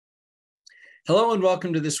Hello and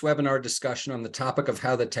welcome to this webinar discussion on the topic of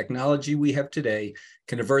how the technology we have today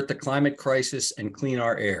can avert the climate crisis and clean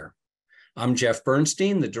our air. I'm Jeff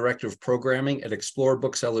Bernstein, the Director of Programming at Explore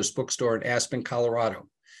Booksellers Bookstore in Aspen, Colorado.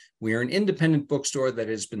 We are an independent bookstore that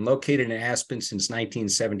has been located in Aspen since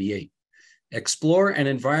 1978. Explore and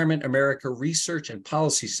Environment America Research and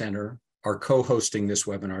Policy Center are co-hosting this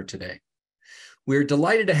webinar today. We are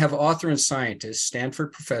delighted to have author and scientist,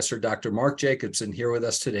 Stanford professor, Dr. Mark Jacobson, here with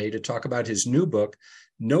us today to talk about his new book,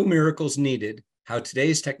 No Miracles Needed: How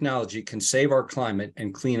Today's Technology Can Save Our Climate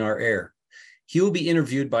and Clean Our Air. He will be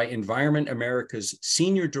interviewed by Environment America's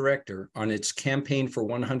Senior Director on its campaign for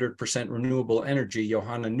 100% renewable energy,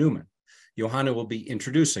 Johanna Newman. Johanna will be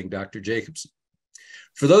introducing Dr. Jacobson.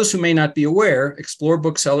 For those who may not be aware, Explore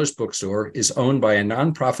Booksellers Bookstore is owned by a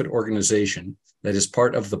nonprofit organization that is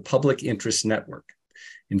part of the Public Interest Network.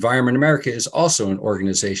 Environment America is also an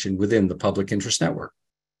organization within the Public Interest Network.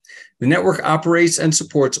 The network operates and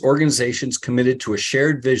supports organizations committed to a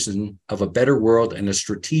shared vision of a better world and a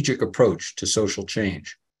strategic approach to social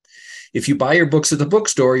change. If you buy your books at the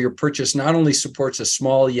bookstore, your purchase not only supports a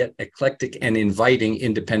small yet eclectic and inviting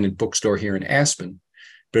independent bookstore here in Aspen,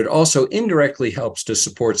 but it also indirectly helps to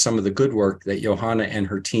support some of the good work that Johanna and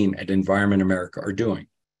her team at Environment America are doing.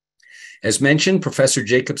 As mentioned, Professor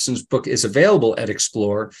Jacobson's book is available at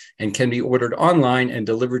Explore and can be ordered online and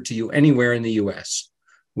delivered to you anywhere in the US.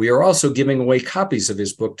 We are also giving away copies of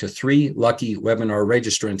his book to 3 lucky webinar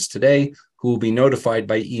registrants today who will be notified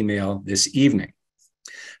by email this evening.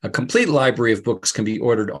 A complete library of books can be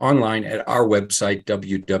ordered online at our website,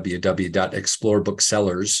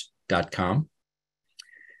 www.explorebooksellers.com,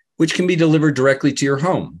 which can be delivered directly to your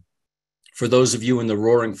home. For those of you in the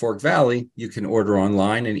Roaring Fork Valley, you can order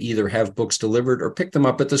online and either have books delivered or pick them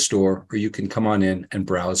up at the store, or you can come on in and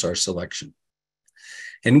browse our selection.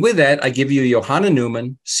 And with that, I give you Johanna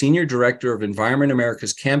Newman, Senior Director of Environment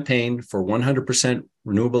America's campaign for 100%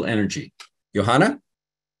 renewable energy. Johanna?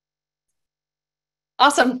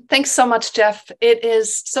 Awesome. Thanks so much, Jeff. It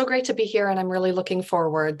is so great to be here, and I'm really looking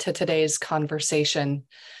forward to today's conversation.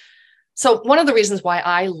 So one of the reasons why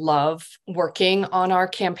I love working on our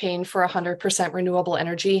campaign for 100% renewable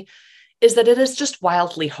energy is that it is just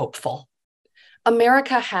wildly hopeful.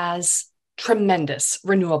 America has tremendous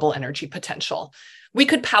renewable energy potential. We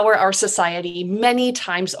could power our society many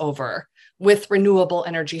times over with renewable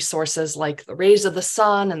energy sources like the rays of the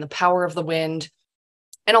sun and the power of the wind.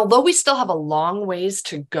 And although we still have a long ways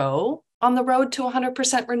to go on the road to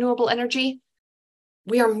 100% renewable energy,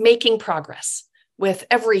 we are making progress with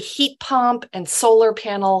every heat pump and solar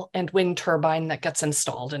panel and wind turbine that gets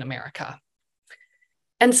installed in America.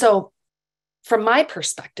 And so, from my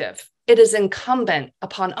perspective, it is incumbent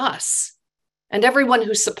upon us and everyone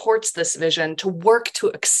who supports this vision to work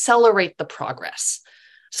to accelerate the progress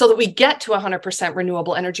so that we get to 100%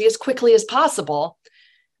 renewable energy as quickly as possible,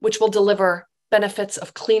 which will deliver benefits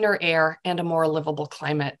of cleaner air and a more livable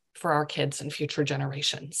climate for our kids and future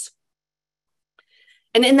generations.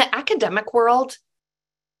 And in the academic world,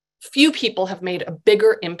 few people have made a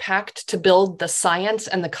bigger impact to build the science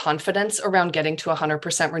and the confidence around getting to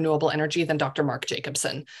 100% renewable energy than Dr. Mark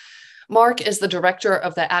Jacobson. Mark is the director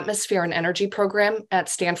of the Atmosphere and Energy program at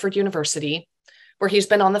Stanford University, where he's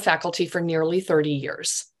been on the faculty for nearly 30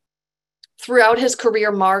 years. Throughout his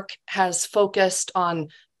career, Mark has focused on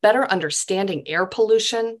better understanding air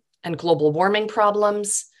pollution and global warming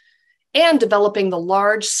problems, and developing the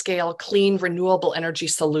large-scale clean renewable energy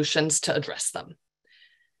solutions to address them.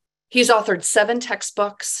 He's authored 7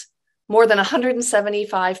 textbooks, more than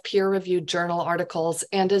 175 peer-reviewed journal articles,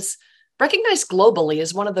 and is recognized globally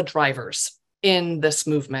as one of the drivers in this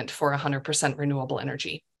movement for 100% renewable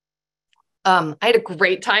energy. I had a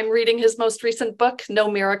great time reading his most recent book, No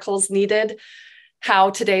Miracles Needed: How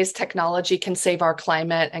Today's Technology Can Save Our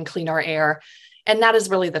Climate and Clean Our Air. And that is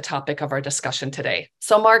really the topic of our discussion today.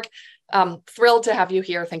 So Mark, thrilled to have you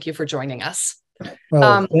here. Thank you for joining us.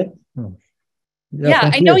 Well,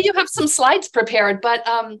 I know you have some slides prepared, but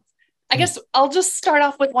I guess I'll just start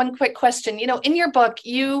off with one quick question. You know, in your book,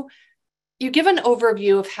 you give an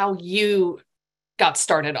overview of how you got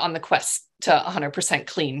started on the quest to 100%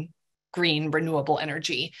 clean, green, renewable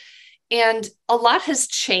energy. And a lot has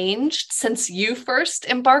changed since you first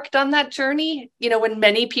embarked on that journey. You know, when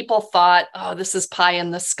many people thought, oh, this is pie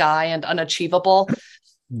in the sky and unachievable.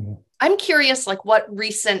 Mm-hmm. I'm curious, like, what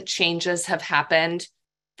recent changes have happened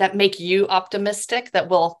that make you optimistic that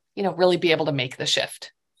we'll, really be able to make the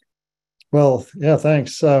shift? Well, yeah,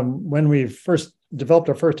 thanks. When we first developed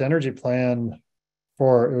our first energy plan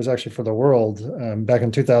it was actually for the world back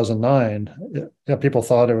in 2009, people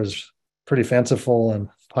thought it was pretty fanciful and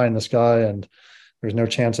pie in the sky. And There's no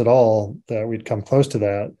chance at all that we'd come close to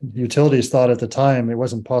that. Utilities thought at the time it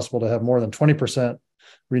wasn't possible to have more than 20%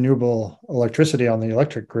 renewable electricity on the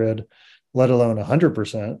electric grid, let alone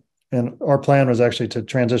 100%. And our plan was actually to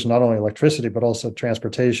transition not only electricity, but also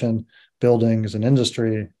transportation, buildings, and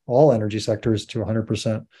industry, all energy sectors, to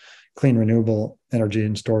 100% clean renewable energy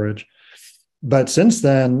and storage. But since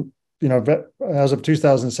then, as of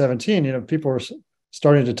 2017, people were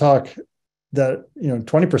starting to talk that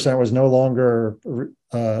 20% was no longer,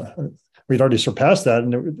 we'd already surpassed that,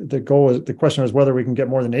 and the question was whether we can get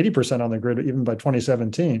more than 80% on the grid even by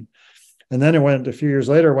 2017. And then it went a few years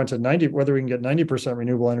later, went to 90, whether we can get 90%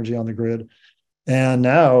 renewable energy on the grid. And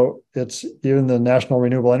now it's even the National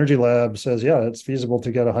Renewable Energy Lab says, yeah, it's feasible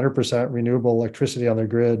to get 100% renewable electricity on the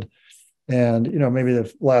grid. And maybe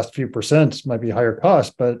the last few percent might be higher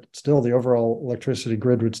cost, but still the overall electricity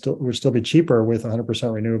grid would still be cheaper with 100%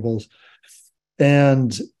 renewables.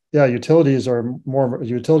 And yeah, utilities on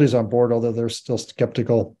board, although they're still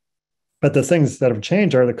skeptical. But the things that have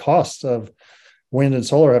changed are the costs of wind and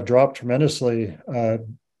solar have dropped tremendously.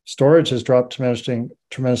 Storage has dropped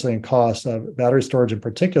tremendously in cost. Battery storage in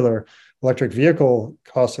particular. Electric vehicle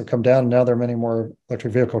costs have come down. Now there are many more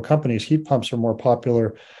electric vehicle companies. Heat pumps are more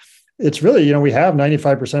popular. It's really, we have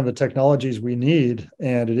 95% of the technologies we need.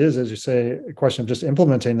 And it is, as you say, a question of just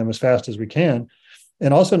implementing them as fast as we can.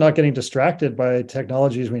 And also not getting distracted by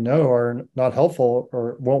technologies we know are not helpful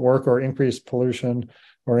or won't work or increase pollution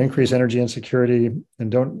or increase energy insecurity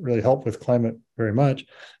and don't really help with climate very much.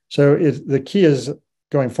 So the key is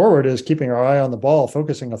going forward is keeping our eye on the ball,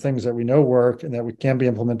 focusing on things that we know work and that we can be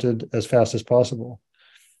implemented as fast as possible.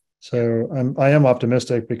 So I am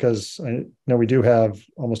optimistic because I know we do have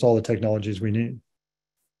almost all the technologies we need.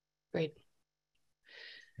 Great.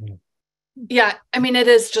 Yeah, I mean, it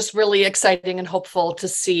is just really exciting and hopeful to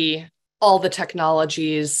see all the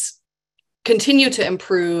technologies continue to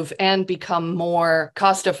improve and become more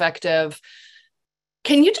cost effective.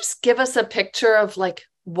 Can you just give us a picture of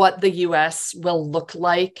what the US will look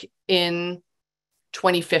like in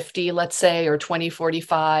 2050, let's say, or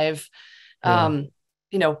 2045? Yeah.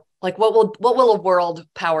 What will a world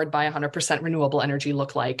powered by 100% renewable energy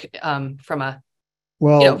look like from an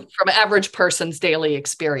average person's daily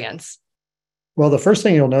experience? Well, the first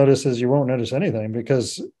thing you'll notice is you won't notice anything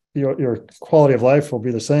because your quality of life will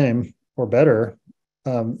be the same or better.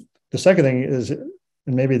 The second thing is, and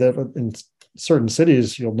maybe that in certain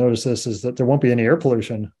cities you'll notice this, is that there won't be any air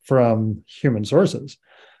pollution from human sources.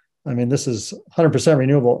 I mean, this is 100%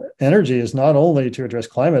 renewable energy is not only to address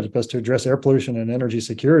climate, but to address air pollution and energy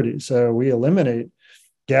security. So we eliminate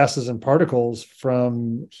gases and particles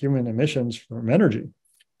from human emissions from energy.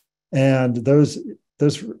 And those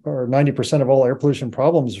are 90% of all air pollution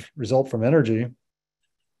problems result from energy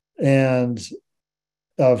and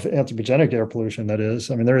of anthropogenic air pollution, that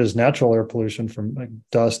is. I mean, there is natural air pollution from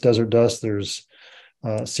dust, desert dust. There's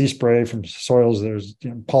sea spray from soils. There's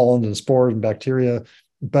pollen and spores and bacteria.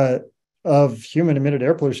 But of human emitted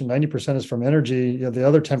air pollution, 90% is from energy. The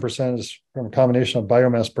other 10% is from a combination of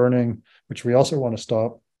biomass burning, which we also want to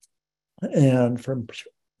stop, and from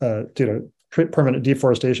due to permanent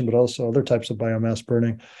deforestation, but also other types of biomass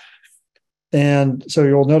burning. And so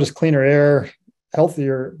you'll notice cleaner air,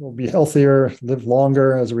 will be healthier, live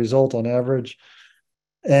longer as a result on average.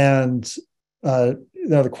 And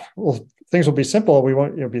things will be simple. We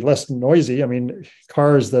won't, be less noisy. I mean,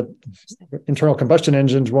 internal combustion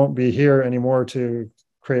engines won't be here anymore to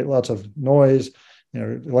create lots of noise.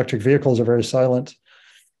 Electric vehicles are very silent.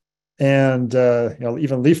 And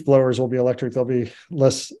even leaf blowers will be electric. They'll be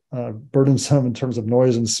less burdensome in terms of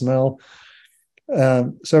noise and smell.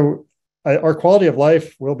 So our quality of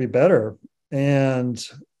life will be better, and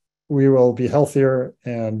we will be healthier,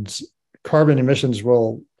 and carbon emissions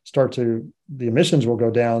will the emissions will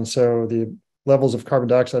go down. So the levels of carbon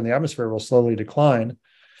dioxide in the atmosphere will slowly decline.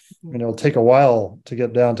 And it'll take a while to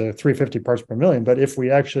get down to 350 parts per million. But if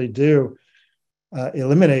we actually do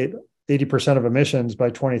eliminate 80% of emissions by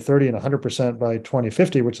 2030 and 100% by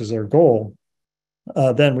 2050, which is their goal,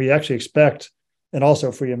 then we actually expect, and also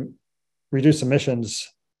if we reduce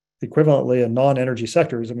emissions equivalently in non-energy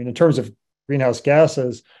sectors, I mean, in terms of greenhouse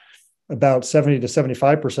gases, about 70 to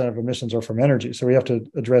 75% of emissions are from energy. So we have to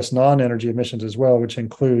address non-energy emissions as well, which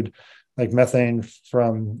include methane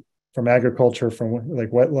from agriculture, from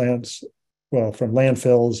wetlands, from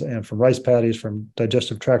landfills and from rice paddies, from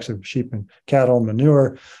digestive tracts of sheep and cattle,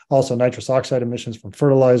 manure, also nitrous oxide emissions from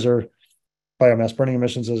fertilizer, biomass burning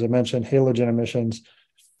emissions, as I mentioned, halogen emissions.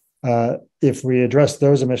 If we address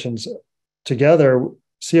those emissions together,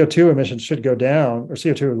 CO2 emissions should go down, or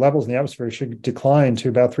CO2 levels in the atmosphere should decline to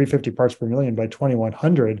about 350 parts per million by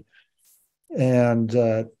 2100. And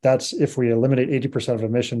that's if we eliminate 80% of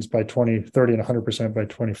emissions by 2030 and 100% by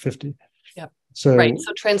 2050. Yeah. So, right.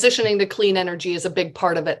 So transitioning to clean energy is a big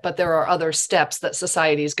part of it, but there are other steps that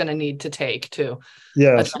society is going to need to take to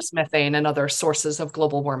address methane and other sources of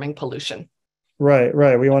global warming pollution. Right.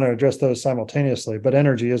 We want to address those simultaneously, but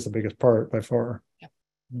energy is the biggest part by far. Yeah.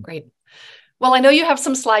 Great. Well, I know you have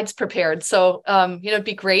some slides prepared, so it'd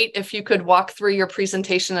be great if you could walk through your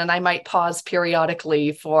presentation, and I might pause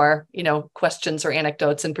periodically for questions or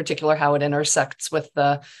anecdotes, in particular how it intersects with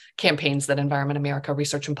the campaigns that Environment America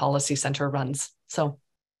Research and Policy Center runs. So,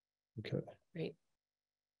 okay, great.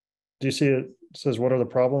 Do you see it says what are the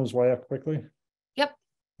problems? Why act quickly? Yep.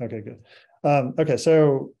 Okay, good. Okay,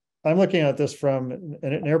 so I'm looking at this from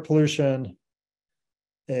an air pollution,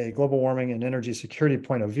 a global warming, and energy security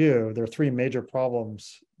point of view. There are three major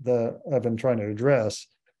problems that I've been trying to address.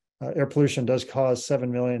 Air pollution does cause 7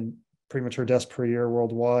 million premature deaths per year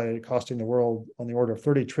worldwide, costing the world on the order of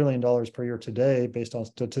 $30 trillion per year today, based on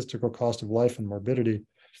statistical cost of life and morbidity.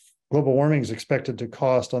 Global warming is expected to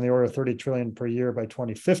cost on the order of 30 trillion per year by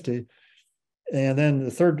 2050. And then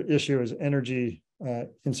the third issue is energy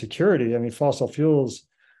insecurity. I mean, fossil fuels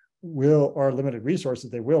are limited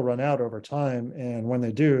resources. They will run out over time. And when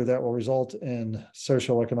they do, that will result in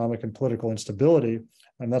social, economic, and political instability.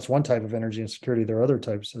 And that's one type of energy insecurity. There are other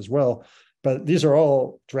types as well. But these are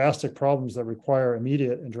all drastic problems that require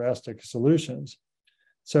immediate and drastic solutions.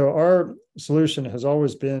 So our solution has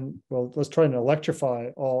always been, well, let's try and electrify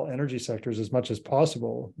all energy sectors as much as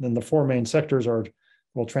possible. And the four main sectors are,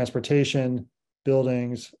 well, transportation,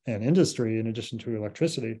 buildings, and industry, in addition to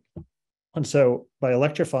electricity. And so by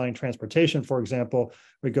electrifying transportation, for example,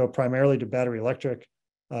 we go primarily to battery electric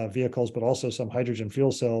vehicles, but also some hydrogen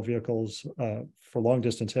fuel cell vehicles for long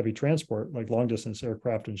distance heavy transport, like long distance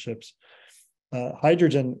aircraft and ships.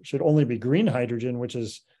 Hydrogen should only be green hydrogen, which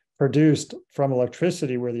is produced from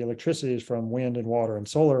electricity, where the electricity is from wind and water and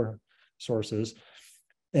solar sources,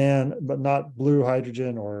 but not blue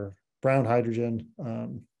hydrogen or brown hydrogen,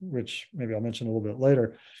 which maybe I'll mention a little bit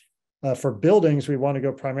later. For buildings, we want to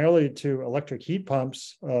go primarily to electric heat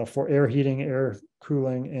pumps for air heating, air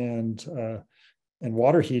cooling, and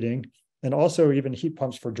water heating, and also even heat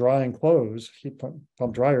pumps for drying clothes, heat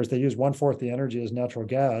pump dryers. They use 1/4 the energy as natural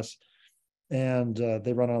gas, and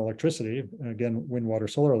they run on electricity. Again, wind, water,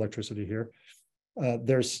 solar electricity here.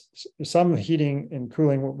 There's some heating and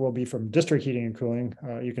cooling will be from district heating and cooling.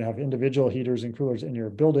 You can have individual heaters and coolers in your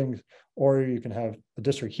buildings, or you can have a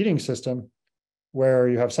district heating system where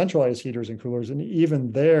you have centralized heaters and coolers. And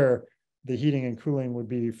even there, the heating and cooling would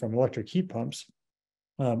be from electric heat pumps.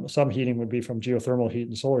 Some heating would be from geothermal heat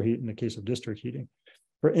and solar heat in the case of district heating.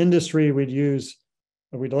 For industry, we'd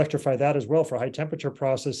electrify that as well for high temperature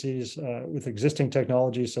processes with existing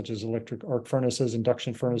technologies such as electric arc furnaces,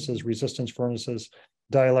 induction furnaces, resistance furnaces,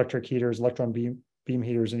 dielectric heaters, electron beam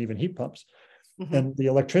heaters, and even heat pumps. Mm-hmm. And the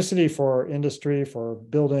electricity for industry, for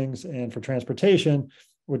buildings, and for transportation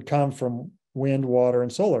would come from wind, water,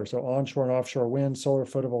 and solar. So onshore and offshore wind, solar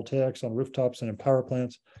photovoltaics on rooftops and in power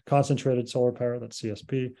plants, concentrated solar power, that's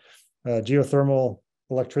CSP, geothermal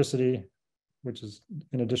electricity, which is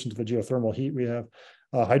in addition to the geothermal heat we have,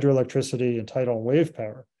 hydroelectricity, and tidal and wave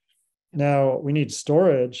power. Now, we need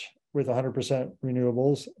storage with 100%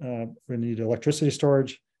 renewables. We need electricity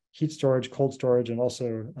storage, heat storage, cold storage, and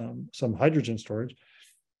also some hydrogen storage.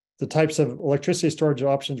 The types of electricity storage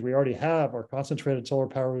options we already have are concentrated solar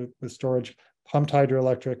power with storage, pumped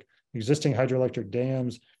hydroelectric, existing hydroelectric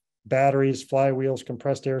dams, batteries, flywheels,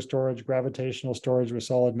 compressed air storage, gravitational storage with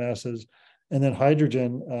solid masses, and then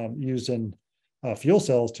hydrogen used in fuel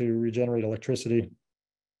cells to regenerate electricity.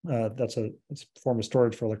 That's a form of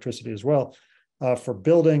storage for electricity as well. For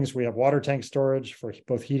buildings, we have water tank storage for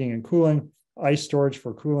both heating and cooling, ice storage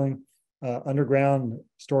for cooling, underground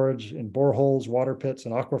storage in boreholes, water pits,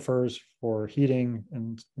 and aquifers for heating,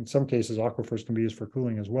 and in some cases, aquifers can be used for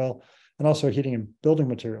cooling as well, and also heating and building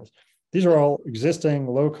materials. These are all existing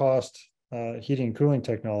low-cost heating and cooling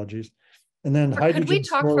technologies. And then hydrogen. Could we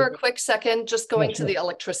talk for a quick second, just going to the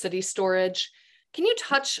electricity storage? Can you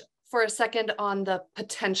touch for a second on the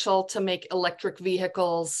potential to make electric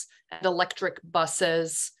vehicles and electric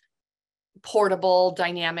buses portable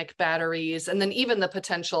dynamic batteries, and then even the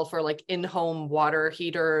potential for like in-home water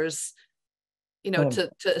heaters, to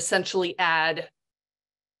essentially add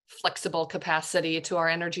flexible capacity to our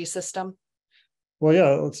energy system? Well, yeah,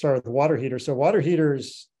 let's start with the water heaters. So water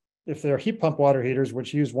heaters, if they're heat pump water heaters,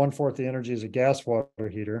 which use 1/4 the energy as a gas water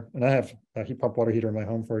heater, and I have a heat pump water heater in my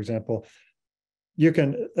home, for example,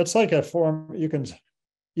 it's like a form, you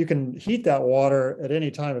can heat that water at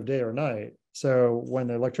any time of day or night. So when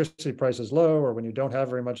the electricity price is low, or when you don't have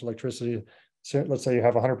very much electricity, so let's say you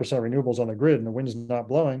have 100% renewables on the grid and the wind's not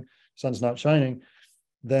blowing, sun's not shining,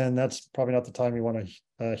 then that's probably not the time you want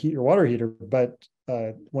to heat your water heater. But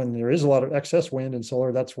when there is a lot of excess wind and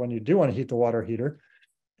solar, that's when you do want to heat the water heater.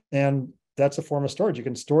 And that's a form of storage. You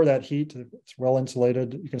can store that heat, it's well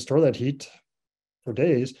insulated. You can store that heat for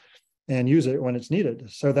days and use it when it's needed.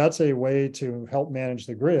 So that's a way to help manage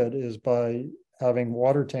the grid, is by having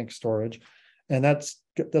water tank storage. And that's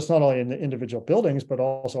not only in the individual buildings, but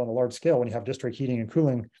also on a large scale. When you have district heating and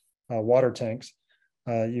cooling water tanks,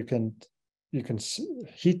 you can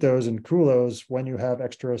heat those and cool those when you have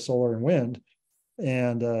extra solar and wind,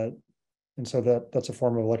 and so that's a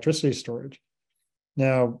form of electricity storage.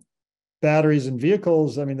 Now, batteries in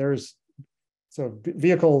vehicles. I mean, there's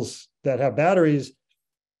vehicles that have batteries.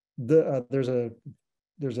 There's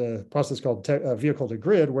a process called vehicle to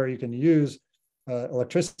grid, where you can use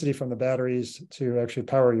electricity from the batteries to actually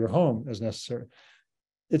power your home as necessary.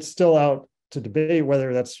 It's still out to debate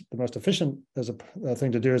whether that's the most efficient as a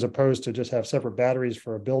thing to do, as opposed to just have separate batteries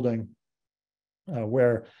for a building,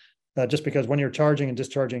 where just because when you're charging and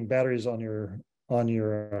discharging batteries on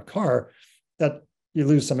your car, that you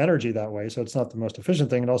lose some energy that way. So it's not the most efficient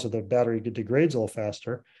thing. And also the battery degrades a little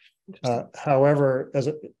faster. However,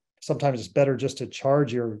 sometimes it's better just to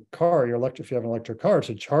charge your car, if you have an electric car,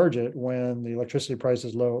 to charge it when the electricity price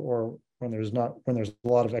is low, or when there's a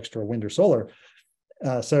lot of extra wind or solar.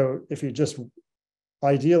 So if you just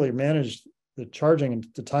ideally manage the charging and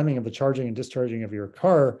the timing of the charging and discharging of your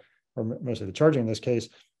car, or mostly the charging in this case,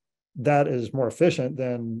 that is more efficient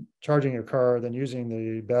than charging your car, than using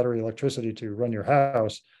the battery electricity to run your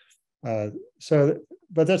house.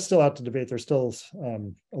 But that's still out to debate. There's still a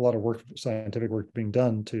lot of scientific work being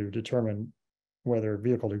done to determine whether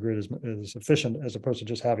vehicle to grid is efficient, as opposed to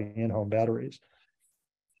just having in-home batteries.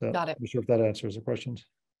 So Got it. I'm sure if that answers the questions.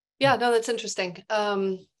 Yeah, no, that's interesting.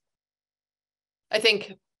 I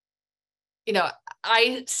think,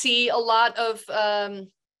 I see a lot of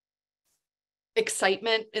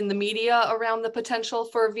excitement in the media around the potential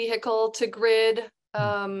for vehicle to grid.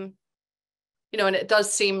 And it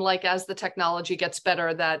does seem like as the technology gets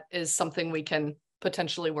better, that is something we can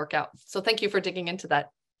potentially work out. So thank you for digging into that.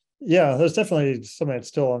 Yeah, there's definitely something that's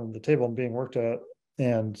still on the table and being worked at,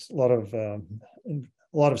 and a lot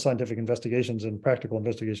of scientific investigations and practical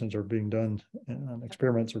investigations are being done, and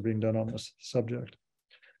experiments are being done on this subject.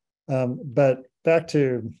 But back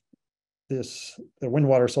to the wind,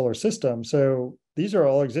 water, solar system. So these are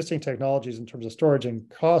all existing technologies in terms of storage, and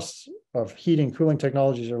costs of heating, cooling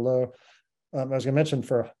technologies are low. I was going to mention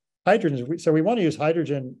for hydrogen, so we want to use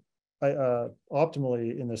hydrogen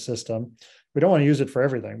optimally in the system. We don't want to use it for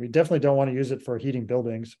everything. We definitely don't want to use it for heating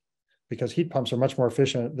buildings, because heat pumps are much more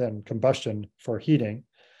efficient than combustion for heating.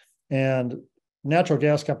 And natural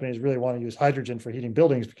gas companies really want to use hydrogen for heating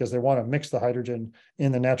buildings, because they want to mix the hydrogen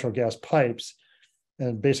in the natural gas pipes,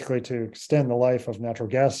 and basically to extend the life of natural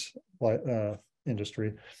gas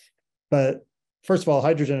industry. But first of all,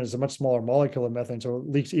 hydrogen is a much smaller molecule of methane, so it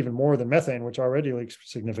leaks even more than methane, which already leaks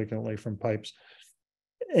significantly from pipes.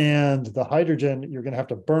 And the hydrogen, you're going to have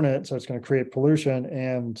to burn it, so it's going to create pollution,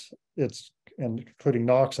 and including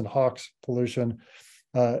NOx and HOX pollution.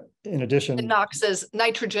 In addition, and NOx is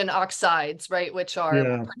nitrogen oxides, right, which are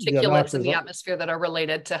particulates in the atmosphere that are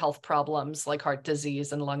related to health problems like heart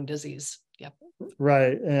disease and lung disease. Yep.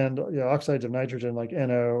 Right, and oxides of nitrogen like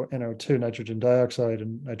NO, NO2, nitrogen dioxide,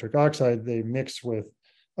 and nitric oxide, they mix with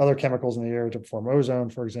other chemicals in the air to form ozone,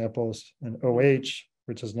 for example. And OH,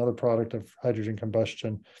 which is another product of hydrogen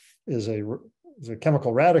combustion, is a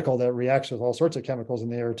chemical radical that reacts with all sorts of chemicals in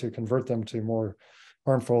the air to convert them to more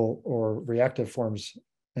harmful or reactive forms.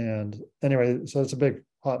 And anyway, so it's a big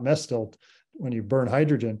hot mess still when you burn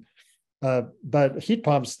hydrogen. But heat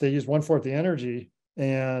pumps, they use 1/4 the energy,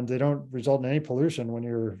 and they don't result in any pollution when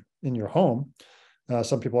you're in your home.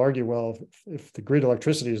 Some people argue, well, if the grid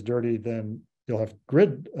electricity is dirty, then you'll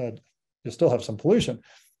still have some pollution.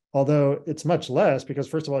 Although it's much less, because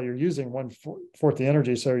first of all, you're using 1/4 the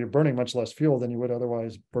energy, so you're burning much less fuel than you would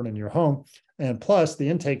otherwise burn in your home. And plus, the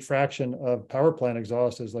intake fraction of power plant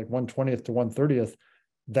exhaust is like 1/20th to 1/30th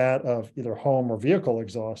that of either home or vehicle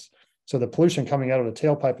exhaust. So the pollution coming out of the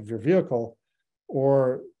tailpipe of your vehicle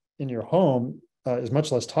or in your home is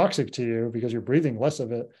much less toxic to you, because you're breathing less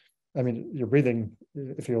of it. I mean,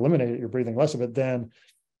 if you eliminate it, you're breathing less of it than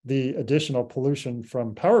the additional pollution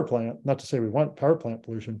from power plant. Not to say we want power plant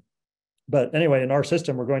pollution, but anyway, in our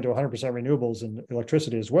system, we're going to 100% renewables and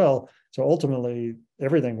electricity as well. So ultimately,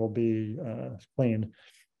 everything will be clean,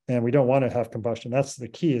 and we don't want to have combustion. That's the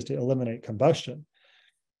key, is to eliminate combustion.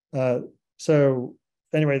 So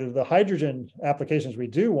anyway, the hydrogen applications we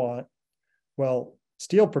do want, well,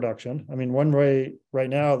 steel production. I mean, one way right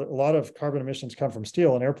now, a lot of carbon emissions come from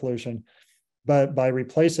steel and air pollution, but by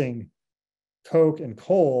replacing coke and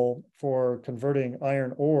coal for converting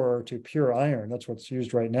iron ore to pure iron, that's what's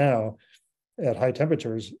used right now at high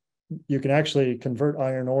temperatures, you can actually convert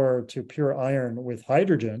iron ore to pure iron with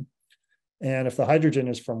hydrogen. And if the hydrogen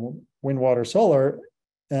is from wind, water, solar,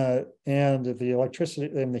 and the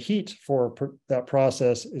electricity and the heat for that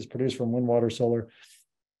process is produced from wind, water, solar,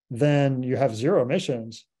 then you have zero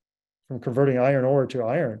emissions from converting iron ore to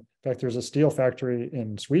iron. In fact, there's a steel factory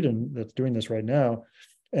in Sweden that's doing this right now.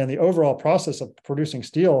 And the overall process of producing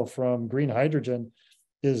steel from green hydrogen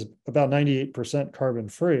is about 98% carbon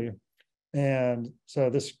free. And so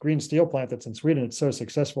this green steel plant that's in Sweden, it's so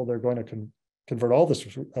successful, they're going to convert all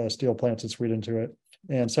the steel plants in Sweden to it.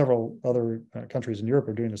 And several other countries in Europe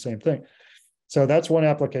are doing the same thing. So that's one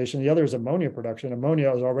application. The other is ammonia production.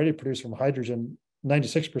 Ammonia is already produced from hydrogen.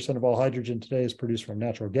 96% of all hydrogen today is produced from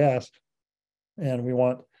natural gas. And we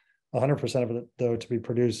want 100% of it, though, to be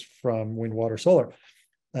produced from wind, water, solar.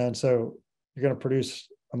 And so you're going to produce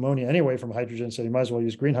ammonia anyway from hydrogen, so you might as well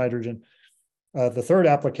use green hydrogen. The third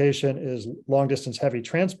application is long distance heavy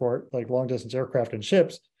transport, like long distance aircraft and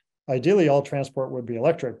ships. Ideally, all transport would be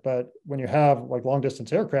electric, but when you have like long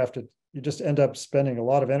distance aircraft, you just end up spending a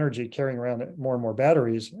lot of energy carrying around more and more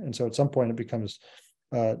batteries. And so at some point it becomes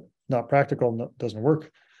not practical, doesn't work.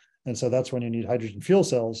 And so that's when you need hydrogen fuel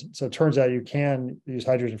cells. So it turns out you can use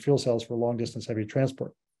hydrogen fuel cells for long distance heavy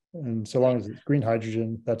transport. And so long as it's green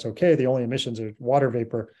hydrogen, that's okay. The only emissions are water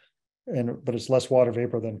vapor, but it's less water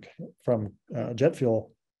vapor than from jet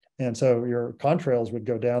fuel. And so your contrails would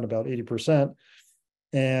go down about 80%,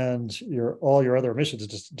 and all your other emissions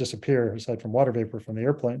just disappear, aside from water vapor from the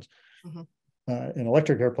airplanes. Mm-hmm. In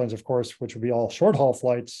electric airplanes, of course, which would be all short haul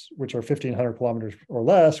flights, which are 1,500 kilometers or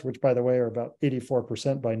less, which, by the way, are about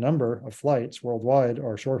 84% by number of flights worldwide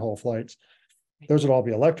are short haul flights. Those would all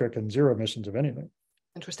be electric and zero emissions of anything.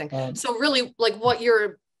 Interesting. So really, like what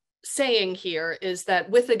you're saying here is that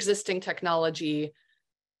with existing technology,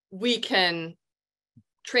 we can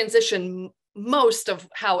transition most of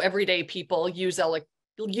how everyday people use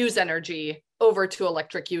energy over to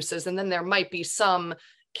electric uses. And then there might be some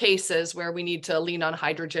cases where we need to lean on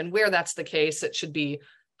hydrogen. Where that's the case, it should be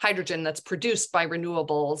hydrogen that's produced by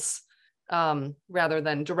renewables rather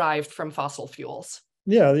than derived from fossil fuels.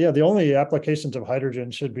 Yeah. The only applications of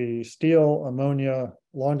hydrogen should be steel, ammonia,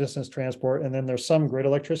 long distance transport, and then there's some grid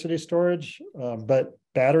electricity storage. But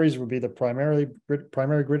batteries would be the primary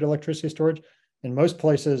grid electricity storage. In most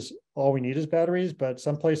places, all we need is batteries, but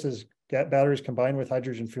some places batteries combined with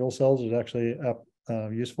hydrogen fuel cells is actually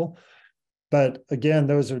useful. But again,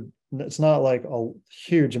 it's not like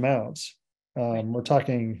huge amounts. We're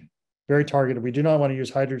talking very targeted. We do not want to use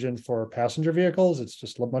hydrogen for passenger vehicles. It's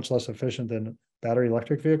just much less efficient than battery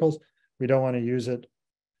electric vehicles. We don't want to use it,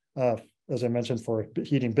 as I mentioned, for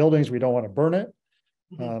heating buildings. We don't want to burn it.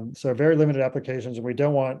 Mm-hmm. So very limited applications. And we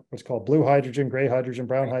don't want what's called blue hydrogen, gray hydrogen,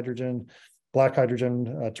 brown hydrogen, black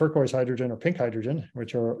hydrogen, turquoise hydrogen, or pink hydrogen,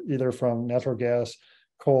 which are either from natural gas,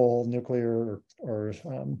 coal, nuclear, or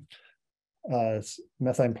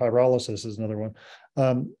methane pyrolysis is another one.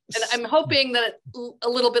 And I'm hoping that a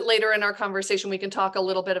little bit later in our conversation, we can talk a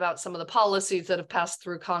little bit about some of the policies that have passed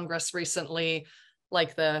through Congress recently,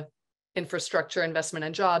 like the Infrastructure Investment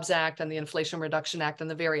and Jobs Act and the Inflation Reduction Act, and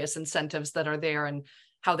the various incentives that are there and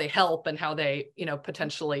how they help and how they,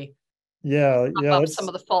 potentially up some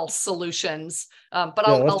of the false solutions. But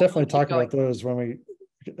let's definitely talk about those when we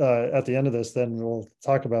at the end of this. Then we'll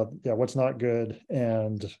talk about what's not good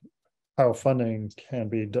and how funding can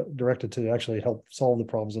be directed to actually help solve the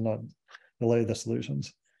problems and not delay the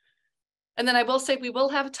solutions. And then I will say we will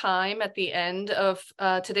have time at the end of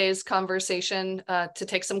today's conversation to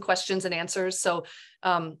take some questions and answers. So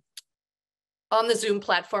on the Zoom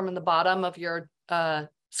platform in the bottom of your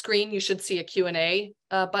screen, you should see a Q&A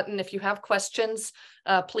button. If you have questions,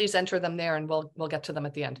 please enter them there and we'll get to them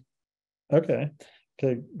at the end. Okay,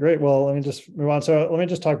 great. Well, let me just move on. So let me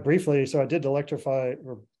just talk briefly. So I did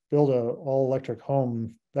build an all-electric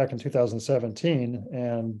home back in 2017,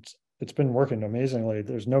 and it's been working amazingly.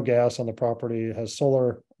 There's no gas on the property. It has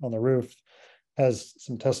solar on the roof, has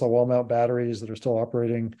some Tesla wall mount batteries that are still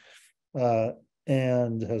operating,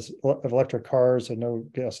 and has electric cars, so no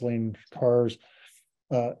gasoline cars.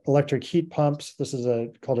 Electric heat pumps. This is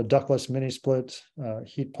called a ductless mini split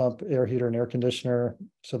heat pump, air heater, and air conditioner.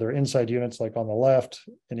 So there are inside units like on the left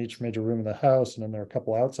in each major room of the house, and then there are a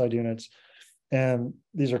couple outside units. And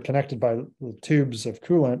these are connected by tubes of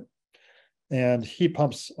coolant. And heat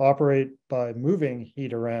pumps operate by moving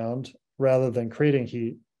heat around rather than creating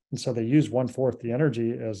heat. And so they use 1/4 the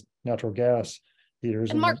energy as natural gas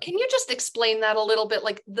heaters. And Mark, can you just explain that a little bit?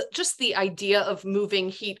 Like just the idea of moving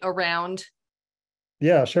heat around?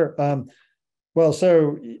 Yeah, sure. Well,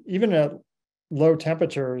 so even at low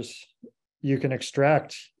temperatures, you can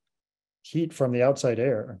extract heat from the outside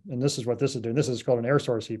air. And this is what this is doing. This is called an air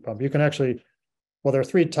source heat pump. You can actually, well, there are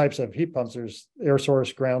three types of heat pumps. There's air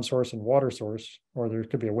source, ground source, and water source, or there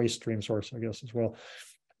could be a waste stream source, I guess, as well.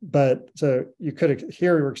 But so you could,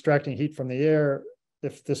 here you're extracting heat from the air.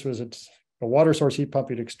 If this was a water source heat pump,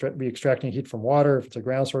 you'd be extracting heat from water. If it's a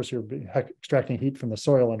ground source, you'd be extracting heat from the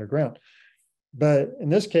soil underground. But in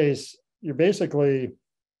this case, you're basically,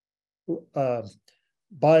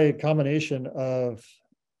 by a combination of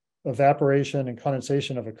evaporation and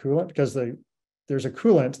condensation of a coolant, because there's a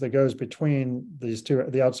coolant that goes between these two,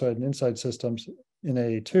 the outside and inside systems, in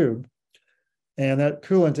a tube. And that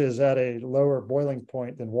coolant is at a lower boiling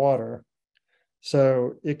point than water.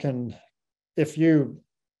 So it can, if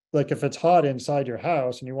it's hot inside your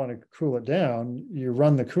house and you want to cool it down, you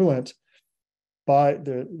run the coolant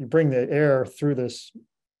you bring the air through this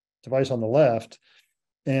device on the left,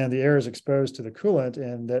 and the air is exposed to the coolant,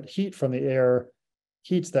 and that heat from the air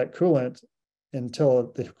heats that coolant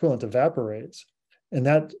until the coolant evaporates. And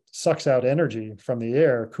that sucks out energy from the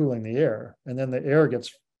air, cooling the air. And then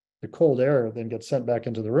the cold air then gets sent back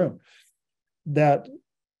into the room. That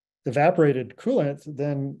evaporated coolant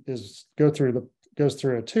then goes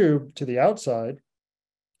through a tube to the outside,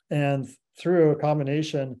 and through a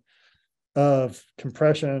combination of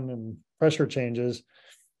compression and pressure changes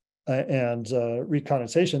and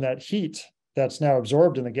recondensation, that heat that's now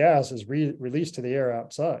absorbed in the gas is released to the air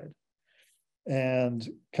outside. And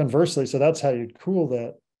conversely, so that's how you'd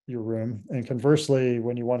cool your room. And conversely,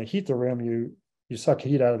 when you want to heat the room, you suck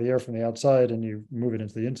heat out of the air from the outside and you move it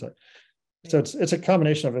into the inside. So it's a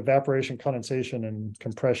combination of evaporation, condensation, and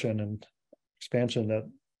compression and expansion that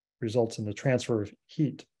results in the transfer of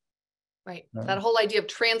heat. Right. That whole idea of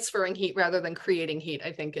transferring heat rather than creating heat,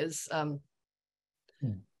 I think, is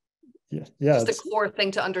just a core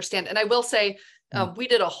thing to understand. And I will say, we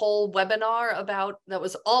did a whole webinar that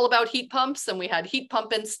was all about heat pumps, and we had heat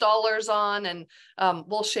pump installers on, and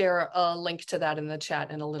we'll share a link to that in the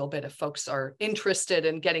chat in a little bit if folks are interested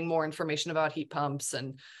in getting more information about heat pumps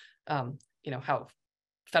and how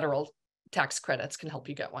federal tax credits can help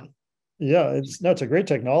you get one. Yeah, it's a great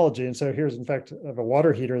technology. And so here's, in fact, of a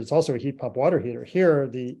water heater. It's also a heat pump water heater. Here,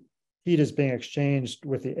 the heat is being exchanged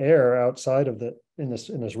with the air outside of in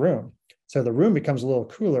this room. So the room becomes a little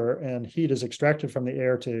cooler, and heat is extracted from the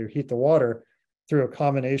air to heat the water through a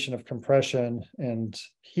combination of compression and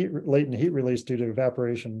latent heat release due to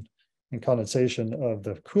evaporation and condensation of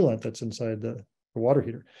the coolant that's inside the water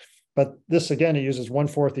heater. But this, again, it uses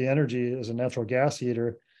 1/4 the energy as a natural gas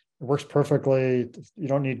heater. It works perfectly. You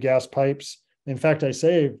don't need gas pipes. In fact, I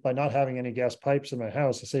saved, by not having any gas pipes in my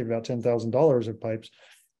house, I saved about $10,000 of pipes.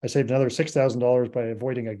 I saved another $6,000 by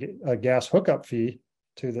avoiding a gas hookup fee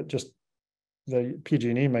to the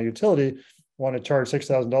PG&E, my utility, want to charge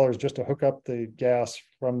 $6,000 just to hook up the gas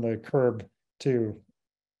from the curb to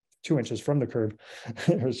 2 inches from the curb.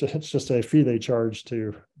 It's just a fee they charge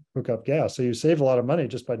to hook up gas. So you save a lot of money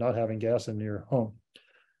just by not having gas in your home.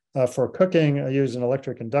 For cooking, I use an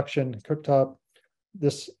electric induction cooktop.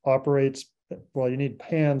 This operates, you need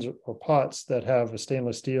pans or pots that have a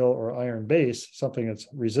stainless steel or iron base, something that's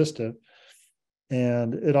resistant.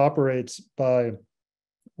 And it operates by,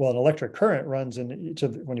 an electric current runs in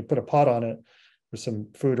when you put a pot on it with some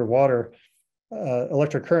food or water,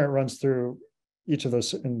 electric current runs through each of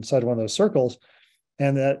those inside one of those circles.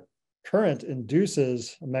 And that current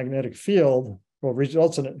induces a magnetic field.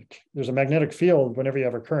 Results in there's a magnetic field whenever you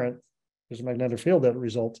have a current. There's a magnetic field that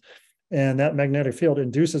results, and that magnetic field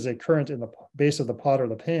induces a current in the base of the pot or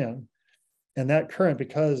the pan. And that current,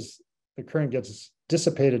 because the current gets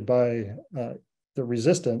dissipated by the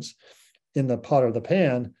resistance in the pot or the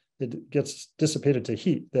pan, it gets dissipated to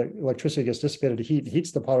heat. The electricity gets dissipated to heat,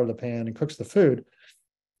 heats the pot or the pan, and cooks the food.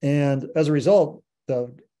 And as a result,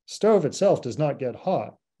 the stove itself does not get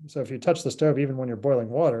hot. So if you touch the stove, even when you're boiling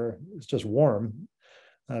water, it's just warm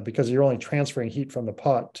because you're only transferring heat from the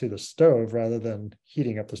pot to the stove rather than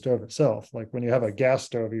heating up the stove itself. Like when you have a gas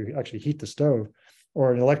stove, you actually heat the stove,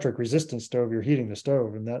 or an electric resistance stove, you're heating the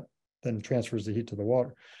stove, and that then transfers the heat to the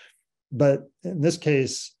water. But in this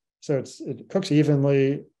case, so it cooks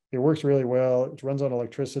evenly, it works really well, it runs on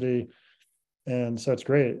electricity, and so it's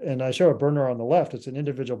great. And I show a burner on the left. It's an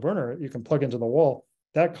individual burner you can plug into the wall.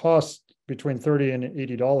 That costs between $30 and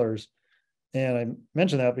 $80. And I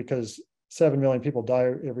mention that because 7 million people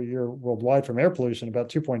die every year worldwide from air pollution. About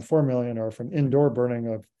 2.4 million are from indoor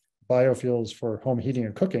burning of biofuels for home heating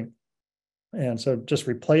and cooking. And so just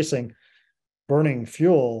replacing burning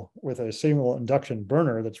fuel with a single induction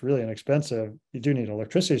burner that's really inexpensive. You do need an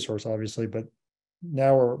electricity source, obviously, but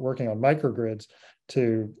now we're working on microgrids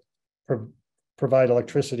to provide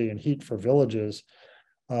electricity and heat for villages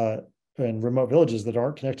and remote villages that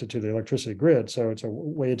aren't connected to the electricity grid. So it's a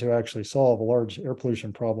way to actually solve a large air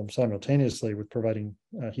pollution problem simultaneously with providing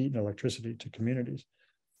heat and electricity to communities.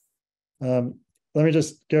 Let me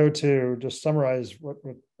just summarize what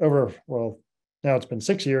now it's been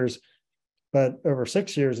 6 years, but over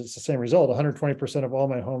 6 years, it's the same result. 120% of all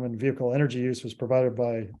my home and vehicle energy use was provided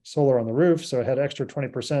by solar on the roof. So I had extra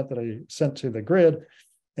 20% that I sent to the grid.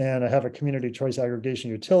 And I have a community choice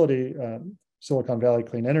aggregation utility, Silicon Valley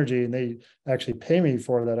Clean Energy, and they actually pay me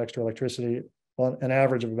for that extra electricity on an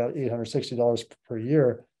average of about $860 per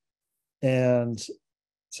year. And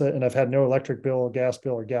I've had no electric bill, gas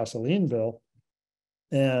bill, or gasoline bill.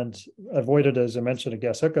 And avoided, as I mentioned, a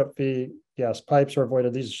gas hookup fee. Gas pipes are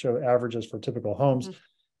avoided. These show averages for typical homes.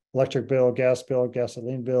 Electric bill,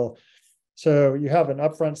 gasoline bill. So you have an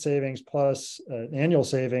upfront savings plus an annual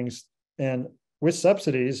savings. And with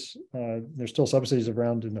subsidies, there's still subsidies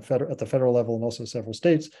around at the federal level and also several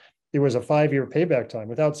states. It was a 5-year payback time.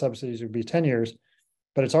 Without subsidies, it would be 10 years,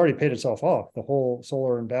 but it's already paid itself off, the whole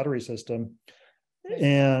solar and battery system.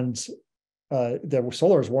 And the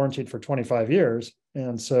solar is warranted for 25 years.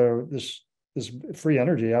 And so this is free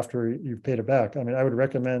energy after you've paid it back. I mean, I would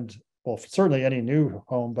recommend, well, certainly any new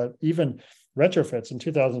home, but even retrofits. In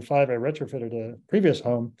 2005, I retrofitted a previous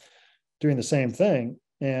home doing the same thing.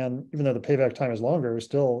 And even though the payback time is longer,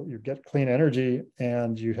 still you get clean energy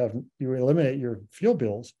and you eliminate your fuel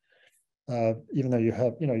bills, even though you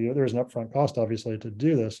have, there's an upfront cost, obviously, to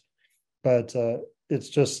do this. But it's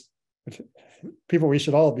just, we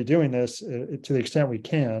should all be doing this to the extent we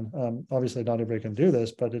can. Obviously, not everybody can do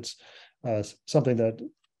this, but it's something that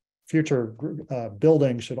future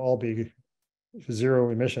buildings should all be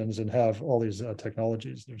zero emissions and have all these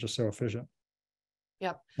technologies. They're just so efficient.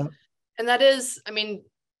 Yeah. And that is, I mean,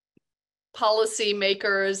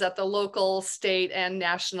 policymakers at the local, state, and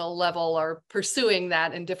national level are pursuing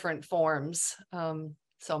that in different forms.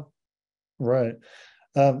 Right.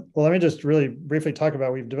 Well, let me just really briefly talk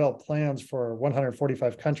about, we've developed plans for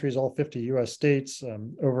 145 countries, all 50 US states,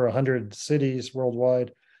 over 100 cities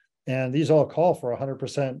worldwide. And these all call for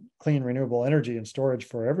 100% clean renewable energy and storage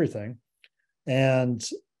for everything. And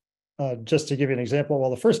just to give you an example,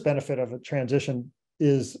 well, the first benefit of a transition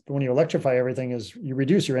is when you electrify everything is you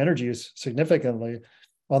reduce your energy use significantly,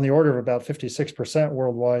 on the order of about 56%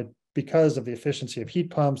 worldwide, because of the efficiency of heat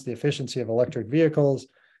pumps, the efficiency of electric vehicles,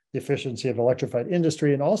 the efficiency of electrified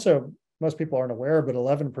industry. And also, most people aren't aware, but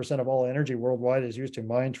 11% of all energy worldwide is used to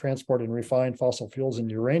mine, transport, and refine fossil fuels and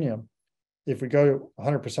uranium. If we go to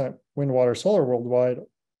 100% wind, water, solar worldwide,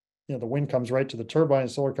 the wind comes right to the turbine,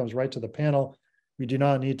 solar comes right to the panel. We do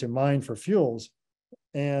not need to mine for fuels.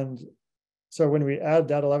 And so when we add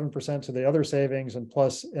that 11% to the other savings and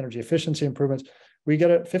plus energy efficiency improvements, we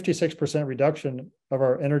get a 56% reduction of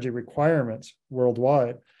our energy requirements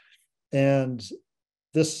worldwide. And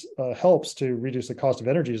this helps to reduce the cost of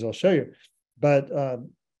energy, as I'll show you. But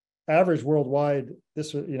average worldwide,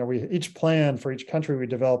 each plan for each country we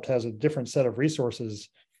developed has a different set of resources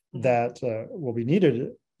that will be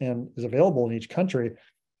needed and is available in each country.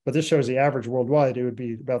 But this shows the average worldwide. It would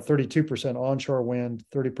be about 32% onshore wind,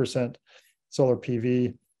 30% solar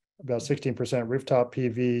PV, about 16% rooftop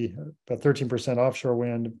PV, about 13% offshore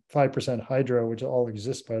wind, 5% hydro, which all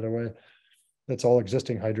exists, by the way. That's all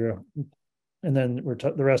existing hydro. And then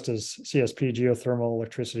the rest is CSP, geothermal,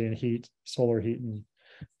 electricity and heat, solar heat, and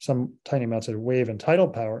some tiny amounts of wave and tidal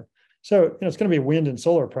power. So it's going to be wind and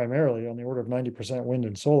solar primarily, on the order of 90% wind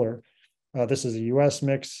and solar. This is a US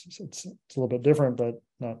mix. It's a little bit different, but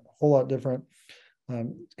not a whole lot different.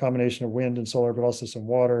 Combination of wind and solar, but also some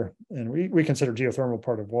water. And we consider geothermal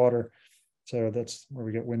part of water. So that's where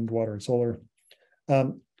we get wind, water, and solar.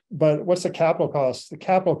 But what's the capital cost? The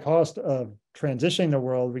capital cost of transitioning the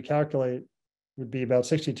world, we calculate, would be about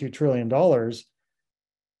 $62 trillion.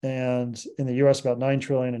 And in the US, about 9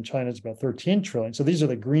 trillion, and China is about 13 trillion. So these are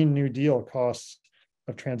the Green New Deal costs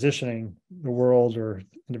of transitioning the world or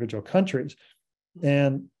individual countries.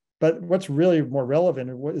 But what's really more relevant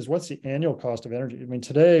is what's the annual cost of energy? I mean,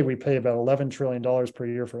 today we pay about $11 trillion per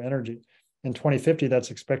year for energy. In 2050,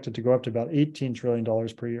 that's expected to go up to about $18 trillion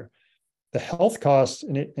per year. The health costs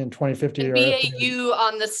in 2050 and BAU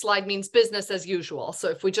on this slide means business as usual. So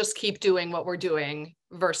if we just keep doing what we're doing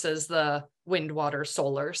versus the wind, water,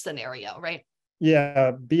 solar scenario, right?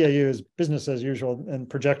 Yeah, BAU is business as usual and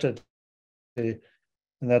projected. And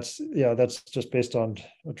that's just based on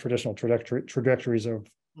traditional trajectories of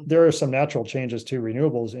there are some natural changes to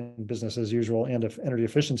renewables in business as usual and if energy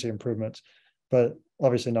efficiency improvements, but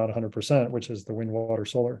obviously not 100%, which is the wind, water,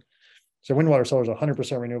 solar. So wind, water, solar is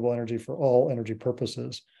 100% renewable energy for all energy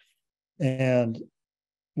purposes. And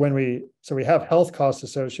we have health costs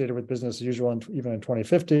associated with business as usual, and even in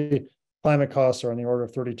 2050, climate costs are on the order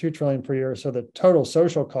of 32 trillion per year. So the total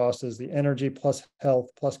social cost is the energy plus health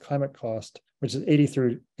plus climate cost, which is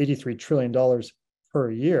 $83 trillion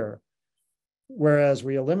per year. Whereas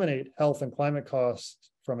we eliminate health and climate costs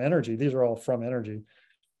from energy. These are all from energy.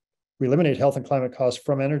 We eliminate health and climate costs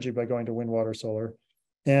from energy by going to wind, water, solar.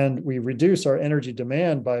 And we reduce our energy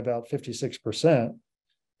demand by about 56%.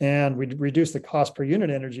 And we reduce the cost per unit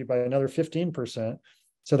energy by another 15%.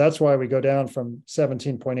 So that's why we go down from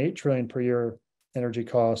 17.8 trillion per year energy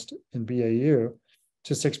cost in BAU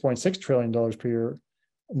to $6.6 trillion per year.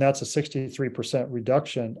 And that's a 63%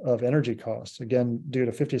 reduction of energy costs, again, due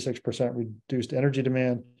to 56% reduced energy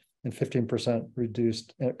demand and 15%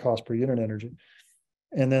 reduced cost per unit energy.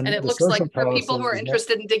 And then it looks like for people who are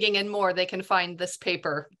interested in digging in more, they can find this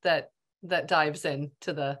paper that dives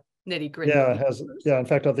into the nitty gritty. Yeah, it has. Yeah, in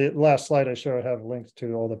fact, on the last slide I show, I have links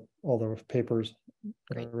to all the papers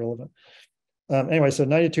that are relevant. Anyway, so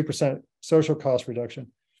 92% social cost reduction.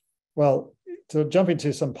 Well, so jumping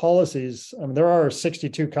to some policies, there are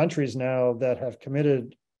 62 countries now that have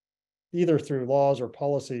committed either through laws or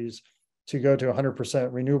policies to go to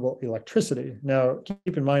 100% renewable electricity. Now,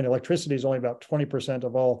 keep in mind, electricity is only about 20%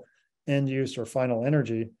 of all end use or final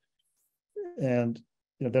energy. And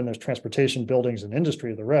then there's transportation, buildings, and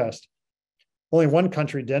industry, the rest. Only one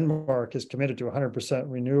country, Denmark, is committed to 100%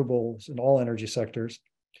 renewables in all energy sectors.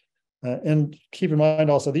 And keep in mind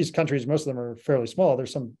also, these countries, most of them are fairly small.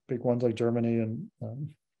 There's some big ones like Germany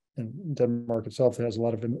and Denmark itself that has a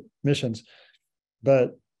lot of emissions.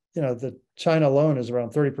 But the China alone is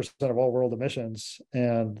around 30% of all world emissions,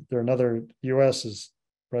 and US is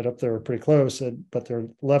right up there, pretty close. But there are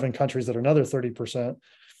 11 countries that are another 30%.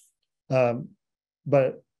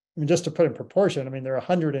 But just to put in proportion, there are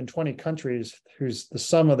 120 countries whose the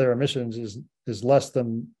sum of their emissions is less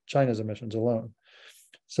than China's emissions alone.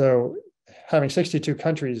 So having 62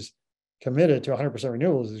 countries committed to 100%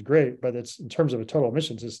 renewables is great, but it's in terms of the total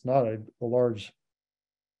emissions, it's not a large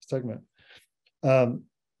segment. In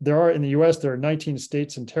the US, there are 19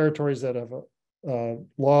 states and territories that have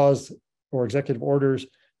laws or executive orders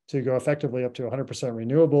to go effectively up to 100%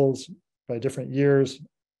 renewables by different years.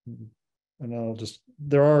 And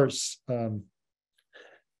there are a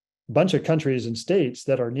bunch of countries and states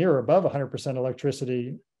that are near or above 100%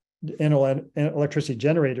 electricity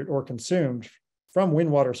generated or consumed from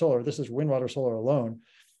wind, water, solar. This is wind, water, solar alone.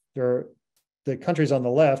 There are the countries on the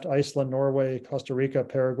left: Iceland, Norway, Costa Rica,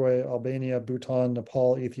 Paraguay, Albania, Bhutan,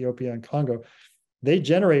 Nepal, Ethiopia, and Congo. They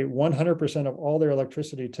generate 100% of all their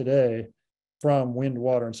electricity today from wind,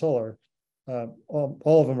 water, and solar. All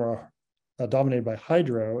of them are dominated by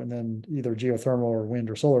hydro, and then either geothermal or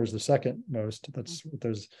wind or solar is the second most. That's what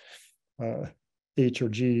those H or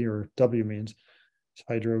G or W means: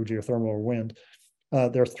 hydro, geothermal, or wind.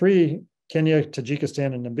 There are three: Kenya,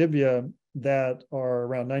 Tajikistan, and Namibia, that are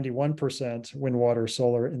around 91% wind, water,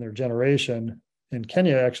 solar in their generation. And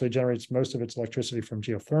Kenya actually generates most of its electricity from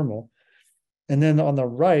geothermal. And then on the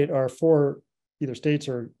right are four either states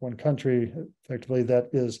or one country, effectively, that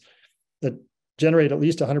generate at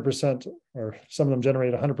least 100%, or some of them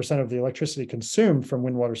generate 100% of the electricity consumed from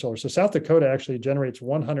wind, water, solar. So South Dakota actually generates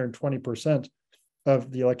 120%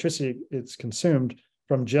 of the electricity it's consumed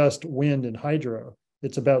from just wind and hydro.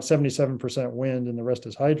 It's about 77% wind and the rest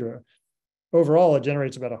is hydro. Overall, it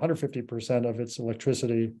generates about 150% of its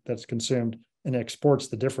electricity that's consumed and exports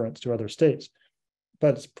the difference to other states.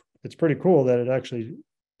 But it's pretty cool that it actually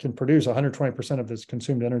can produce 120% of its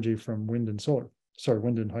consumed energy from wind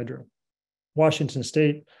and hydro. Washington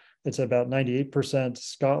State, it's about 98%,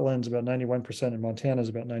 Scotland's about 91%, and Montana's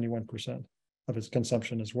about 91% of its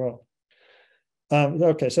consumption as well.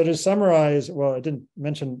 Okay, so to summarize, well, I didn't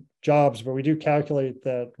mention jobs, but we do calculate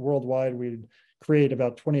that worldwide we'd create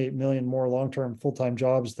about 28 million more long-term full-time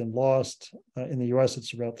jobs than lost. In the US,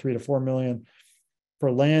 it's about 3 to 4 million.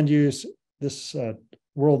 For land use, this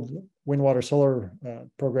World Wind, Water, Solar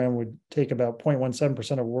program would take about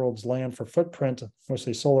 0.17% of world's land for footprint,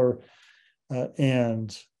 mostly solar,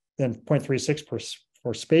 and then 0.36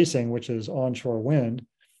 for spacing, which is onshore wind.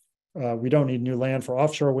 We don't need new land for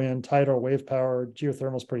offshore wind, tidal, wave power.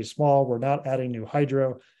 Geothermal is pretty small. We're not adding new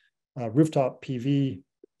hydro. Rooftop PV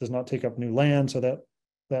does not take up new land. So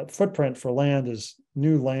that footprint for land is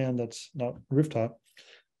new land that's not rooftop.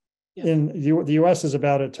 Yeah. In the US is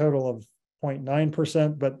about a total of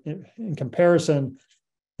 0.9%, but in comparison,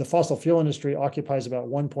 The fossil fuel industry occupies about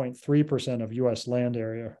 1.3% of US land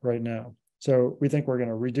area right now. So we think we're going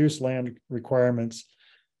to reduce land requirements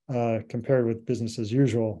compared with business as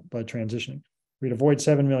usual by transitioning. We'd avoid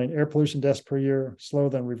 7 million air pollution deaths per year, slow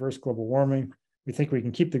then reverse global warming. We think we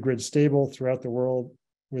can keep the grid stable throughout the world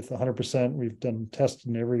with 100%. We've done tests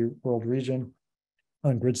in every world region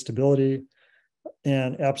on grid stability,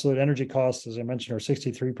 and absolute energy costs, as I mentioned, are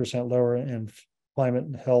 63% lower, and climate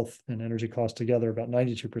and health and energy costs together about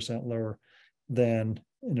 92% lower than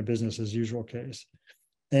in a business as usual case.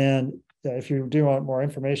 And if you do want more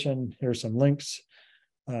information, here's some links.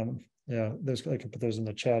 I can put those in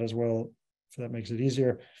the chat as well, if that makes it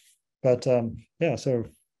easier. But so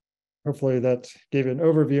hopefully that gave you an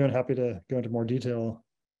overview, and happy to go into more detail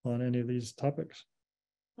on any of these topics.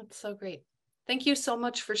 That's so great. Thank you so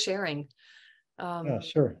much for sharing. Yeah,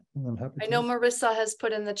 sure. I'm happy to. I know Marissa has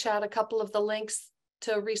put in the chat a couple of the links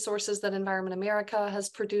to resources that Environment America has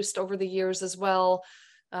produced over the years as well,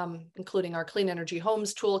 including our Clean Energy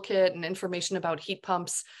Homes Toolkit and information about heat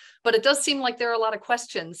pumps. But it does seem like there are a lot of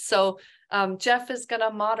questions. So Jeff is going to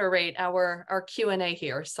moderate our Q&A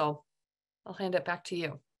here. So I'll hand it back to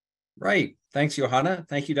you. Right. Thanks, Johanna.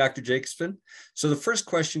 Thank you, Dr. Jacobson. So the first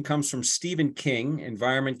question comes from Stephen King,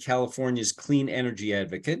 Environment California's clean energy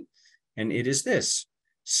advocate. And it is this: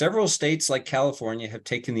 several states like California have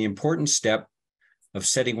taken the important step of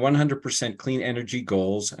setting 100% clean energy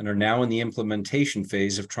goals and are now in the implementation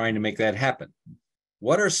phase of trying to make that happen.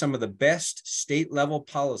 What are some of the best state-level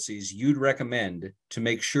policies you'd recommend to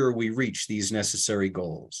make sure we reach these necessary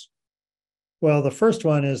goals? Well, the first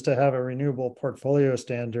one is to have a renewable portfolio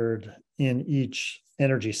standard in each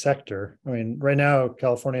energy sector. I mean, right now,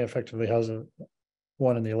 California effectively has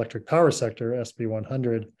one in the electric power sector, SB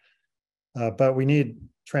 100, but we need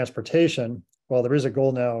transportation. Well, there is a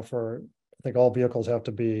goal now for, I think all vehicles have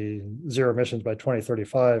to be zero emissions by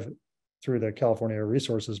 2035 through the California Air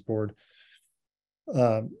Resources Board,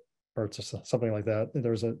 or it's just something like that.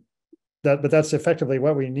 But that's effectively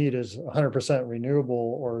what we need is 100%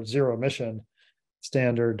 renewable or zero emission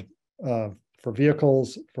standard for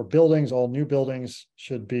vehicles. For buildings, all new buildings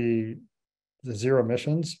should be the zero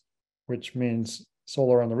emissions, which means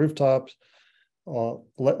solar on the rooftops, all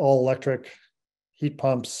electric heat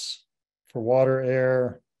pumps for water,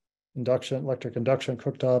 air, electric induction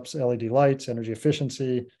cooktops, LED lights, energy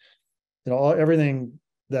efficiency, everything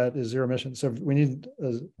that is zero emission. So we need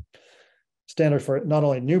a standard for not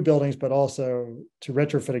only new buildings, but also to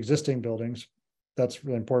retrofit existing buildings. That's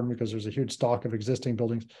really important because there's a huge stock of existing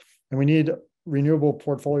buildings. And we need renewable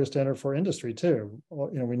portfolio standard for industry too.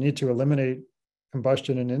 We need to eliminate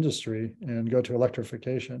combustion in industry and go to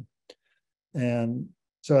electrification. And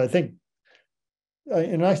so I think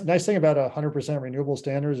a nice thing about 100% renewable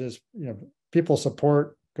standards is, people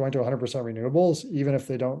support going to 100% renewables, even if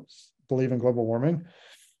they don't believe in global warming.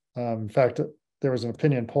 In fact, there was an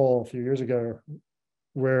opinion poll a few years ago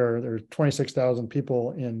where there were 26,000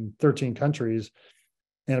 people in 13 countries,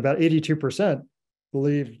 and about 82%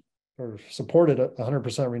 believed or supported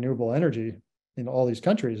 100% renewable energy in all these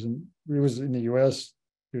countries. And it was in the US,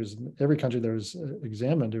 it was every country that was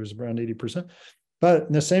examined, it was around 80%. But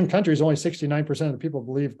in the same countries, only 69% of the people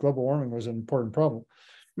believed global warming was an important problem.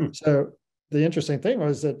 So the interesting thing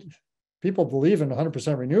was that people believe in 100%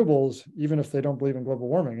 renewables, even if they don't believe in global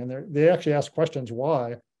warming. And they actually asked questions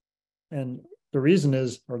why. And the reason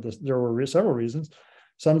is, there were several reasons.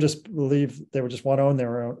 Some just believe they would just want to own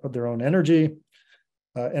their own energy,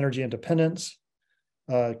 energy independence,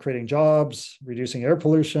 creating jobs, reducing air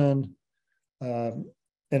pollution,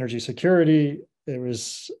 energy security.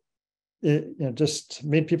 It just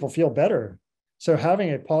made people feel better. So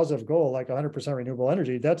having a positive goal like 100% renewable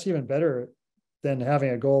energy, that's even better than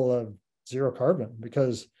having a goal of zero carbon,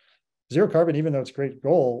 because zero carbon, even though it's a great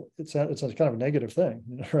goal, it's a kind of a negative thing,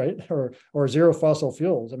 right? Or zero fossil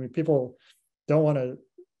fuels. I mean, people don't want to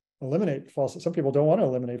eliminate some people don't want to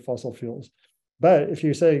eliminate fossil fuels. But if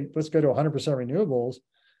you say, let's go to 100% renewables,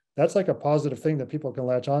 that's like a positive thing that people can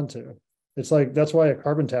latch onto. It's like, that's why a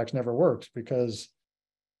carbon tax never works, because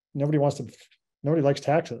nobody likes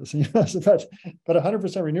taxes. But 100%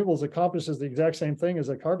 renewables accomplishes the exact same thing as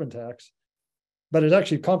a carbon tax. But it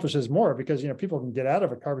actually accomplishes more because people can get out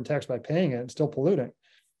of a carbon tax by paying it and still polluting.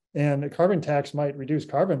 And a carbon tax might reduce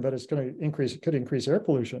carbon, but it could increase air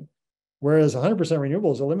pollution. Whereas 100%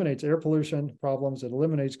 renewables eliminates air pollution problems, it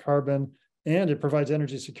eliminates carbon, and it provides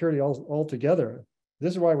energy security altogether.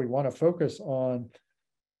 This is why we want to focus on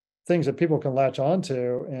things that people can latch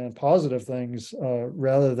onto and positive things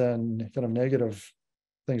rather than kind of negative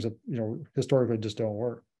things that historically just don't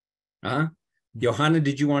work. Johanna,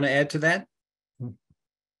 did you want to add to that?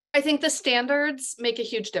 I think the standards make a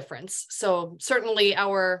huge difference. So certainly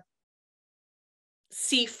our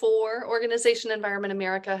C4 organization, Environment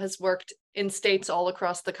America, has worked in states all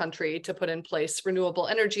across the country to put in place renewable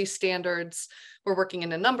energy standards. We're working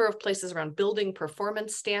in a number of places around building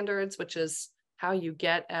performance standards, which is how you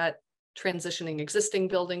get at transitioning existing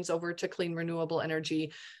buildings over to clean renewable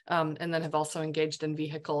energy, and then have also engaged in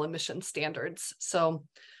vehicle emission standards. So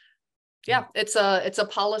yeah, it's a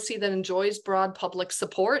policy that enjoys broad public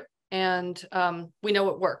support, and we know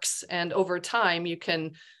it works. And over time, you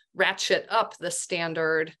can ratchet up the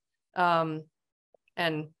standard. And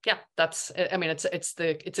yeah, that's, I mean,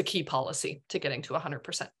 it's a key policy to getting to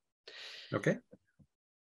 100%. Okay,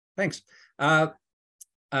 thanks.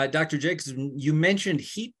 Dr. Jacobson, you mentioned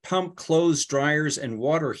heat pump clothes dryers and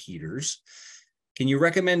water heaters. Can you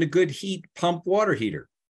recommend a good heat pump water heater?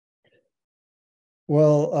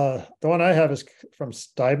 Well, the one I have is from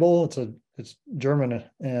Stiebel. It's German,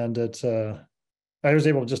 and it's I was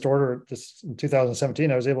able to just order this in 2017.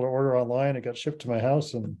 I was able to order online. It got shipped to my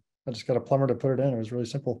house, and I just got a plumber to put it in. It was really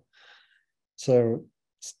simple. So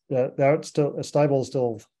that still, Stiebel is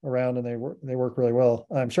still around, and they work really well.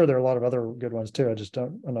 I'm sure there are a lot of other good ones too.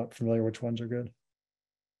 I'm not familiar which ones are good.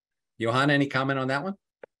 Johanna, any comment on that one?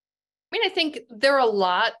 I mean, I think there are a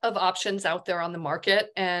lot of options out there on the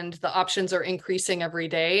market, and the options are increasing every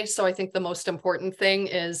day. So I think the most important thing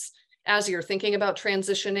is, as you're thinking about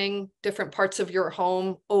transitioning different parts of your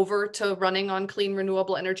home over to running on clean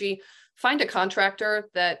renewable energy, find a contractor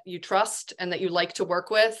that you trust and that you like to work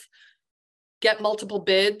with, get multiple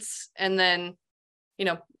bids, and then,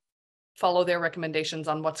 follow their recommendations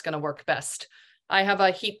on what's going to work best. I have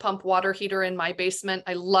a heat pump water heater in my basement.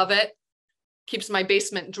 I love it. Keeps my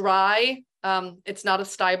basement dry. It's not a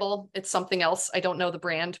Stiebel. It's something else. I don't know the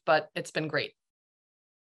brand, but it's been great.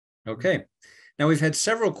 Okay. Now, we've had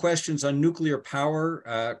several questions on nuclear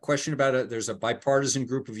power. Question about it. There's a bipartisan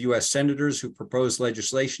group of U.S. senators who proposed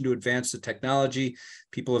legislation to advance the technology.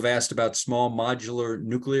 People have asked about small modular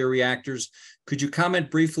nuclear reactors. Could you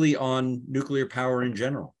comment briefly on nuclear power in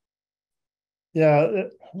general? Yeah,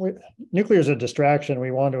 nuclear is a distraction.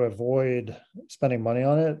 We want to avoid spending money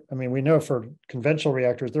on it. I mean, we know for conventional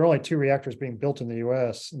reactors, there are only 2 reactors being built in the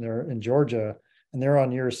U.S., and they're in Georgia, and they're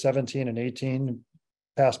on years 17 and 18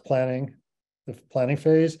 past planning, the planning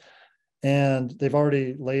phase. And they've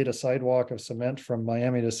already laid a sidewalk of cement from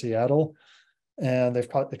Miami to Seattle. And it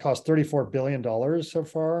cost $34 billion so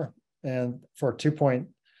far, and for 2.3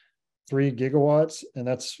 gigawatts, and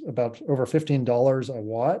that's about over $15 a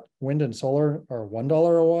watt. Wind and solar are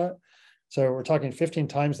 $1 a watt. So we're talking 15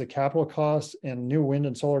 times the capital cost, and new wind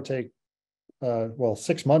and solar take,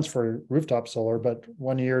 6 months for rooftop solar, but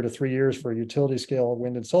 1 year to 3 years for utility scale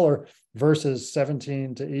wind and solar, versus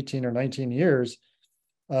 17 to 18 or 19 years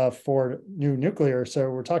for new nuclear. So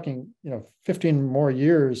we're talking, 15 more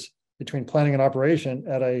years between planning and operation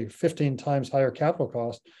at a 15 times higher capital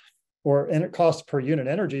cost, and it cost per unit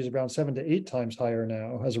energy is around 7 to 8 times higher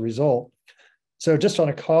now as a result. So just on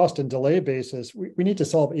a cost and delay basis, we need to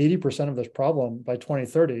solve 80% of this problem by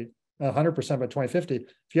 2030, 100% by 2050. If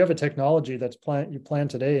you have a technology you plan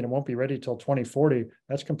today and it won't be ready till 2040,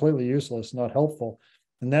 that's completely useless, not helpful.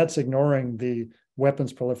 And that's ignoring the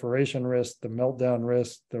weapons proliferation risk, the meltdown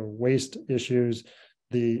risk, the waste issues,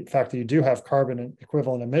 the fact that you do have carbon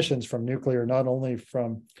equivalent emissions from nuclear, not only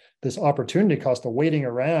from this opportunity cost of waiting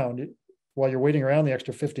around. While you're waiting around the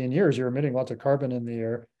extra 15 years, you're emitting lots of carbon in the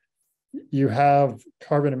air. You have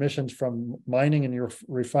carbon emissions from mining, and you're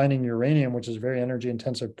refining uranium, which is a very energy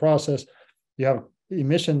intensive process. You have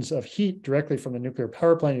emissions of heat directly from the nuclear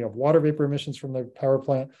power plant. You have water vapor emissions from the power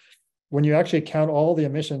plant. When you actually count all the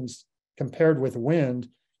emissions compared with wind,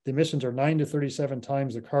 the emissions are 9 to 37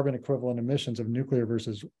 times the carbon equivalent emissions of nuclear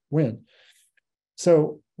versus wind.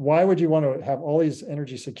 So why would you want to have all these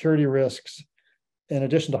energy security risks in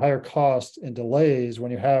addition to higher costs and delays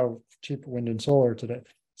when you have cheap wind and solar today?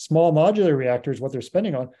 Small modular reactors, what they're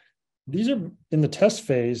spending on, these are in the test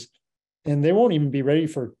phase, and they won't even be ready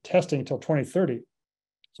for testing until 2030.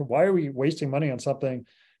 So why are we wasting money on something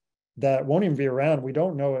that won't even be around? We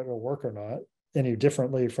don't know if it will work or not any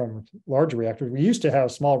differently from large reactors. We used to have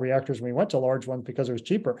small reactors when we went to large ones because it was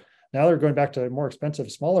cheaper. Now they're going back to more expensive,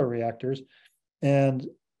 smaller reactors, and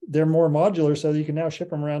they're more modular, so you can now ship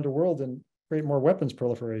them around the world and create more weapons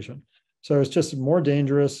proliferation. So it's just more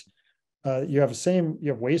dangerous. You have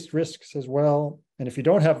waste risks as well. And if you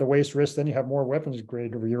don't have the waste risk, then you have more weapons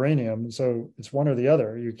grade of uranium. So it's one or the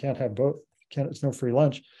other. You can't have both. It's no free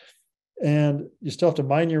lunch. And you still have to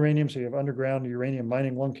mine uranium. So you have underground uranium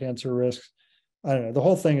mining, lung cancer risks. I don't know. The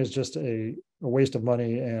whole thing is just a waste of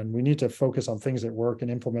money, and we need to focus on things that work and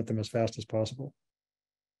implement them as fast as possible.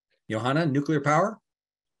 Johanna, nuclear power?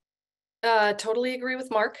 Totally agree with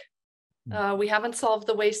Mark. We haven't solved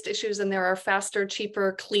the waste issues, and there are faster,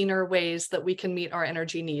 cheaper, cleaner ways that we can meet our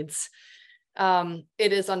energy needs.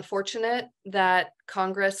 It is unfortunate that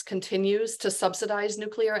Congress continues to subsidize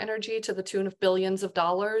nuclear energy to the tune of billions of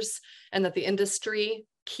dollars, and that the industry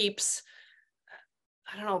keeps,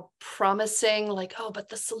 promising like, oh, but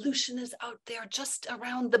the solution is out there just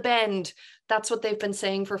around the bend. That's what they've been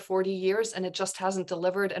saying for 40 years, and it just hasn't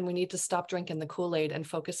delivered, and we need to stop drinking the Kool-Aid and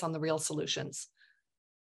focus on the real solutions.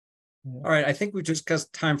 All right, I think we've just got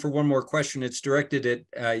time for one more question. It's directed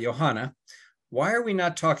at Johanna. Why are we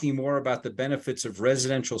not talking more about the benefits of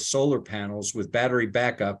residential solar panels with battery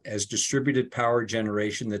backup as distributed power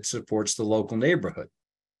generation that supports the local neighborhood?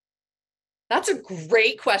 That's a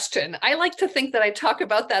great question. I like to think that I talk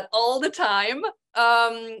about that all the time.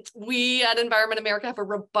 We at Environment America have a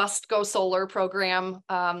robust Go Solar program.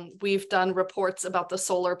 We've done reports about the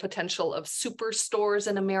solar potential of superstores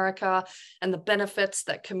in America and the benefits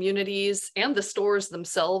that communities and the stores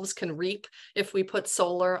themselves can reap if we put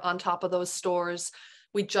solar on top of those stores.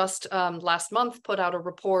 We just last month put out a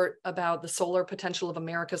report about the solar potential of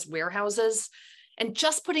America's warehouses, and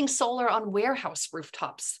just putting solar on warehouse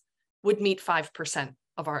rooftops would meet 5%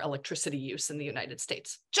 of our electricity use in the United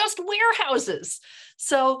States, just warehouses.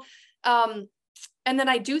 So, and then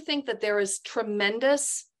I do think that there is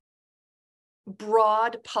tremendous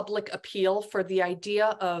broad public appeal for the idea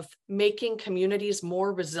of making communities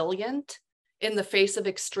more resilient in the face of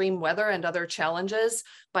extreme weather and other challenges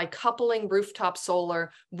by coupling rooftop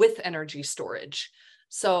solar with energy storage.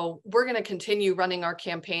 So we're going to continue running our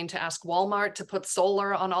campaign to ask Walmart to put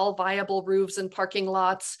solar on all viable roofs and parking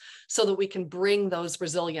lots so that we can bring those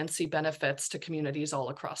resiliency benefits to communities all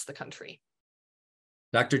across the country.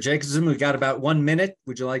 Dr. Jacobson, we've got about 1 minute.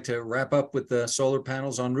 Would you like to wrap up with the solar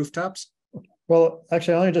panels on rooftops? Well,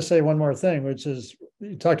 actually, I'll only just say one more thing, which is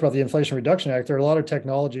you talked about the Inflation Reduction Act. There are a lot of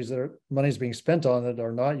technologies that money's being spent on that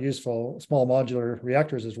are not useful. Small modular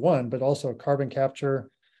reactors is one, but also carbon capture,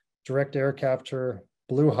 direct air capture,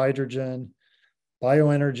 blue hydrogen,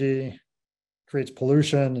 bioenergy, creates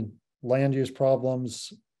pollution and land use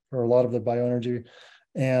problems for a lot of the bioenergy,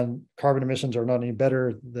 and carbon emissions are not any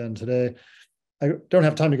better than today. I don't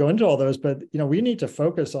have time to go into all those, but we need to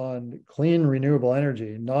focus on clean, renewable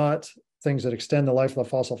energy, not things that extend the life of the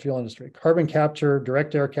fossil fuel industry. Carbon capture,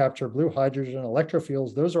 direct air capture, blue hydrogen,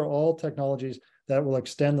 electrofuels, those are all technologies that will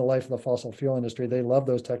extend the life of the fossil fuel industry. They love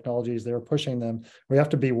those technologies. They're pushing them. We have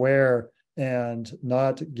to beware and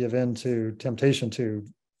not give in to temptation to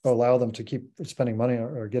allow them to keep spending money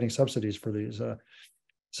or getting subsidies for these.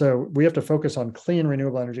 So we have to focus on clean,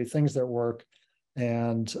 renewable energy, things that work.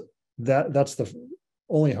 And that's the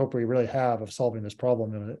only hope we really have of solving this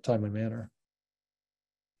problem in a timely manner.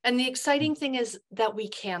 And the exciting thing is that we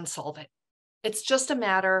can solve it. It's just a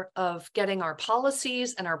matter of getting our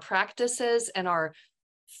policies and our practices and our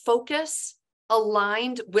focus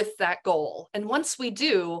aligned with that goal. And once we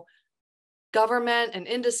do, government and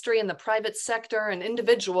industry and the private sector and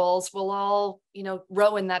individuals will all,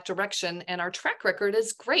 row in that direction. And our track record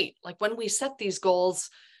is great. Like when we set these goals,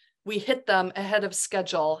 we hit them ahead of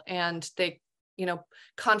schedule, and they,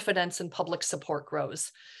 confidence and public support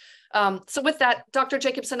grows. So with that, Dr.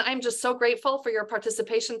 Jacobson, I'm just so grateful for your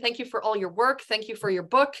participation. Thank you for all your work. Thank you for your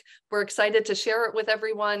book. We're excited to share it with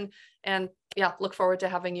everyone. And look forward to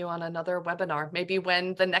having you on another webinar, maybe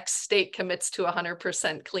when the next state commits to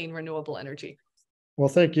 100% clean renewable energy. Well,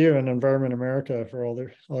 thank you and Environment America for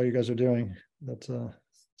all you guys are doing. It's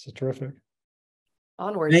terrific.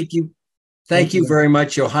 Onward. Thank you. Thank you very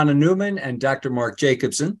much, Johanna Newman and Dr. Mark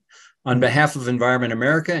Jacobson. On behalf of Environment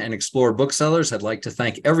America and Explore Booksellers, I'd like to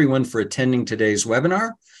thank everyone for attending today's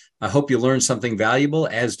webinar. I hope you learned something valuable,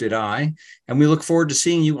 as did I, and we look forward to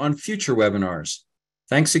seeing you on future webinars.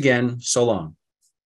 Thanks again. So long.